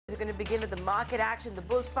We're going to begin with the market action. The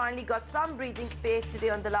bulls finally got some breathing space today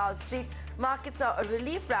on Dalal Street. Markets saw a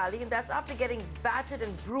relief rally, and that's after getting battered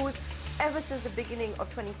and bruised ever since the beginning of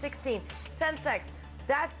 2016. Sensex,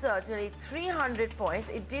 that surged nearly 300 points.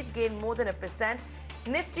 It did gain more than 1%.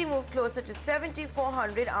 Nifty moved closer to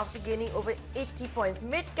 7,400 after gaining over 80 points.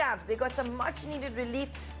 Mid-caps, they got some much-needed relief.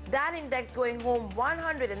 That index going home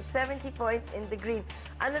 170 points in the green.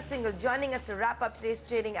 Anuj Singhal joining us to wrap up today's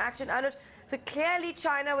trading action. Anuj, so clearly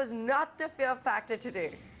China was not the fear factor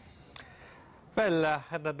today. Well,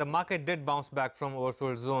 the market did bounce back from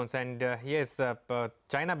oversold zones, and yes,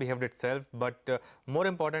 China behaved itself, but more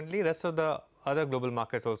importantly, rest of the other global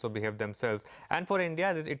markets also behaved themselves. And for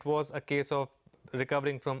India, it was a case of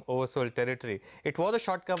recovering from oversold territory. It was a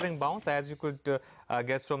short covering bounce, as you could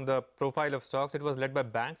guess from the profile of stocks. It was led by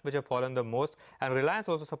banks, which have fallen the most, and Reliance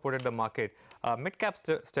also supported the market. Mid-caps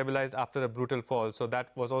stabilized after a brutal fall, so that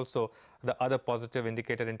was also the other positive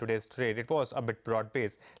indicator in today's trade. It was a bit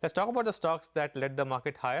broad-based. Let's talk about the stocks that led the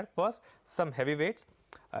market higher. First, some heavyweights.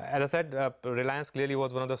 As I said, Reliance clearly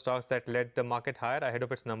was one of the stocks that led the market higher ahead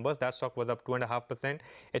of its numbers. That stock was up 2.5%.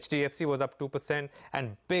 HDFC was up 2%,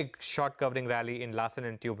 and big short covering rally in Larsen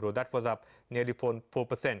 & Toubro. That was up nearly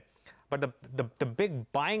 4%. But the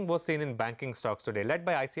big buying was seen in banking stocks today, led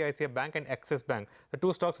by ICICI Bank and Axis Bank, the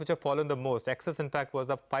two stocks which have fallen the most. Axis, in fact, was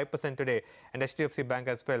up 5% today, and HDFC Bank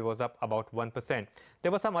as well was up about 1%.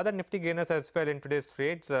 There were some other nifty gainers as well in today's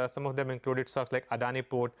trades. Some of them included stocks like Adani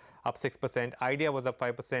Port, up 6%. Idea was up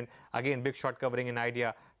 5%. Again, big short covering in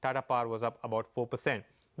Idea. Tata Power was up about 4%.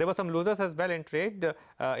 There were some losers as well in trade.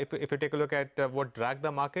 If you take a look at what dragged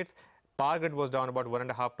the markets, Power Grid was down about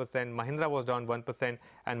 1.5%, Mahindra was down 1%,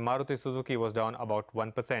 and Maruti Suzuki was down about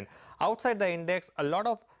 1%. Outside the index, a lot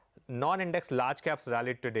of non-index large caps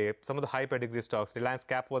rallied today. Some of the high pedigree stocks, Reliance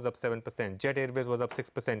Cap was up 7%, Jet Airways was up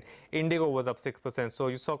 6%, Indigo was up 6%. So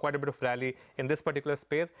you saw quite a bit of rally in this particular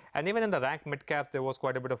space. And even in the rank mid-caps, there was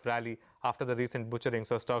quite a bit of rally after the recent butchering.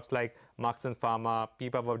 So stocks like Marksans Pharma,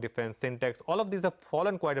 Pipavav Defense, Syntex, all of these have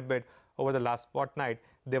fallen quite a bit over the last fortnight.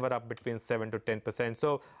 They were up between 7 to 10%.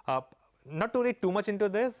 So not to read too much into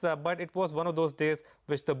this, but it was one of those days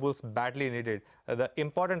which the bulls badly needed. The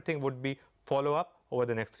important thing would be follow up over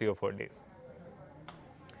the next 3 or 4 days.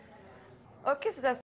 Okay, so that's